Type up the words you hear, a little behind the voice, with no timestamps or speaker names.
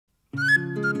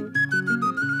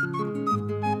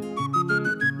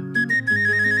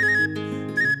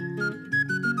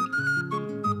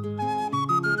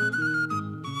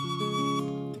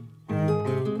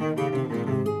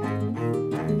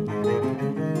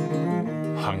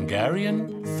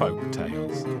Hungarian Folk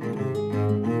Tales.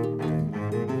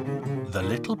 The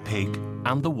Little Pig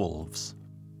and the Wolves.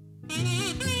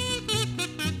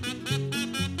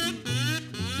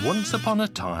 Once upon a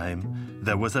time,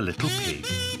 there was a little pig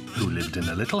who lived in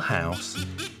a little house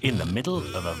in the middle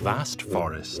of a vast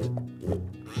forest.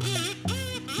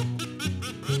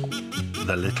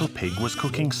 The little pig was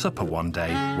cooking supper one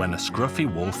day when a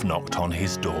scruffy wolf knocked on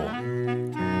his door.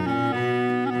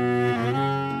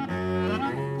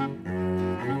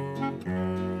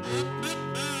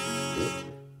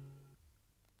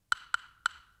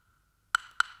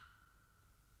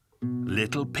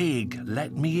 Little pig,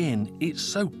 let me in. It's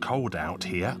so cold out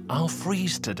here, I'll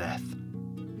freeze to death.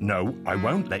 No, I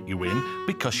won't let you in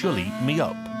because you'll eat me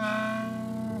up.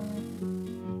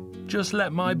 Just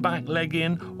let my back leg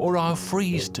in or I'll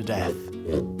freeze to death.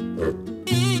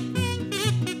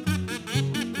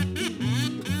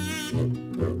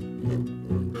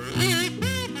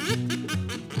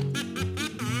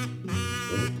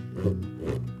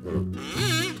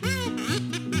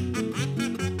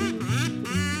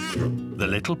 The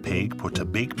little pig put a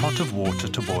big pot of water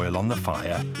to boil on the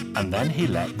fire, and then he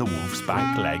let the wolf's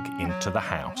back leg into the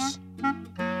house.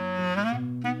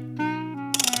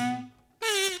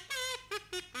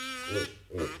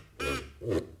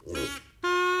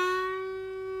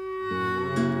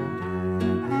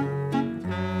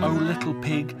 Oh, little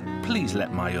pig, please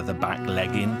let my other back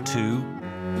leg in too.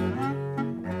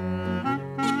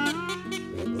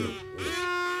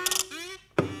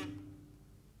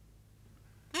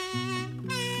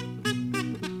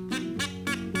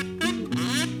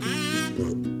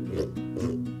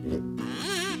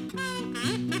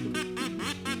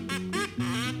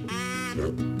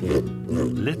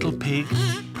 Little pig,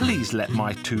 please let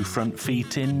my two front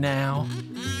feet in now.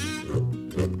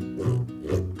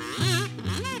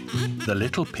 The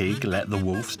little pig let the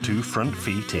wolf's two front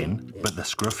feet in, but the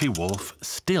scruffy wolf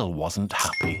still wasn't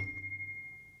happy.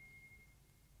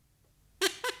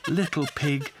 Little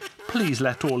pig, please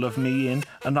let all of me in,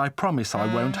 and I promise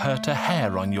I won't hurt a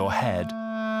hair on your head.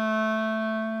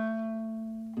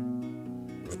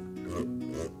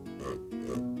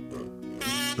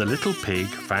 The little pig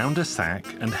found a sack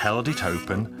and held it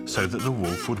open so that the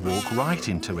wolf would walk right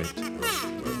into it.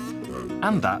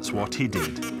 And that's what he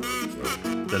did.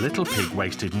 The little pig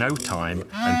wasted no time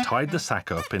and tied the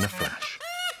sack up in a flash.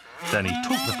 Then he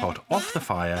took the pot off the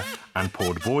fire and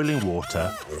poured boiling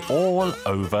water all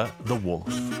over the wolf.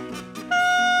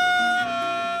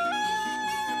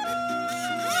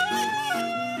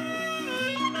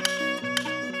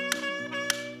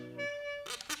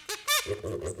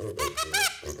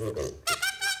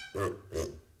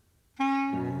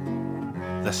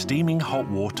 The steaming hot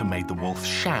water made the wolf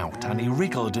shout, and he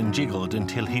wriggled and jiggled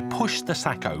until he pushed the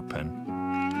sack open.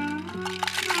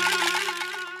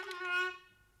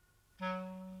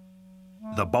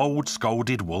 The bold,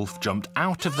 scolded wolf jumped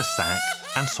out of the sack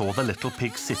and saw the little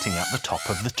pig sitting at the top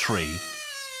of the tree.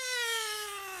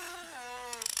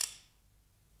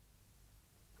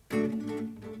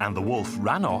 And the wolf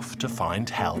ran off to find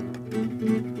help.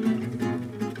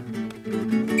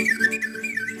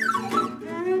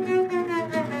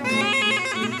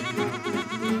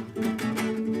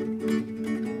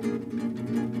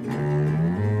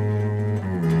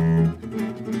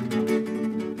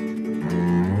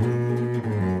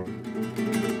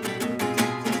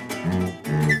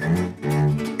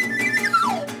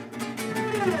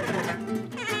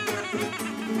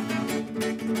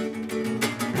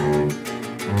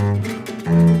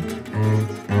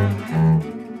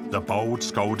 The bold,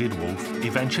 scolded wolf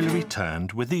eventually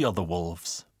returned with the other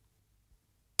wolves.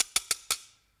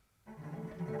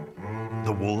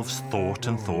 The wolves thought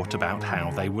and thought about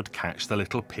how they would catch the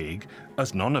little pig,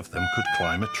 as none of them could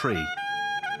climb a tree.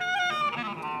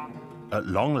 At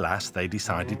long last, they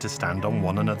decided to stand on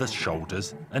one another's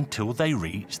shoulders until they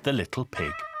reached the little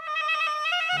pig.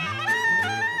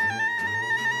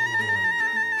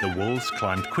 The wolves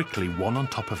climbed quickly one on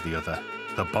top of the other.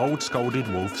 The bold, scolded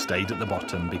wolf stayed at the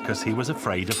bottom because he was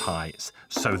afraid of heights,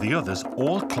 so the others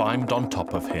all climbed on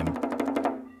top of him.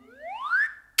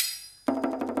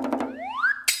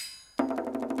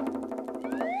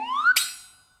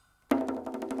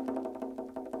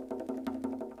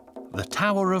 The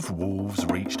Tower of Wolves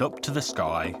reached up to the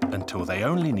sky until they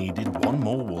only needed one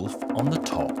more wolf on the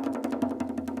top.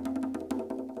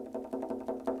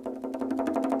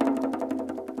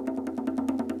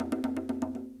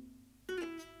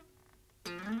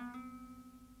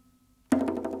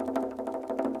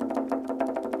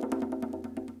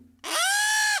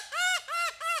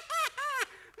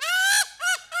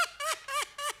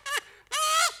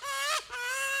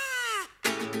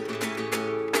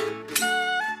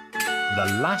 The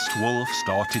last wolf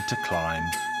started to climb,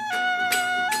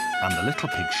 and the little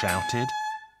pig shouted,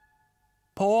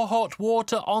 "Pour hot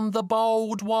water on the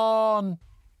bold one!"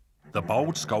 The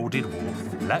bold, scolded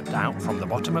wolf leapt out from the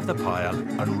bottom of the pile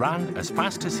and ran as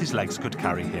fast as his legs could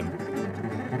carry him.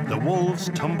 The wolves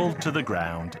tumbled to the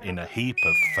ground in a heap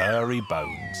of furry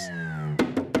bones.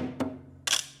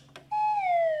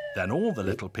 Then all the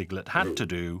little piglet had to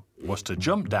do was to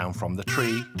jump down from the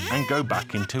tree and go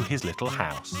back into his little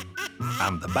house.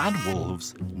 And the bad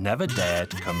wolves never dared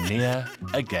come near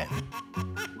again.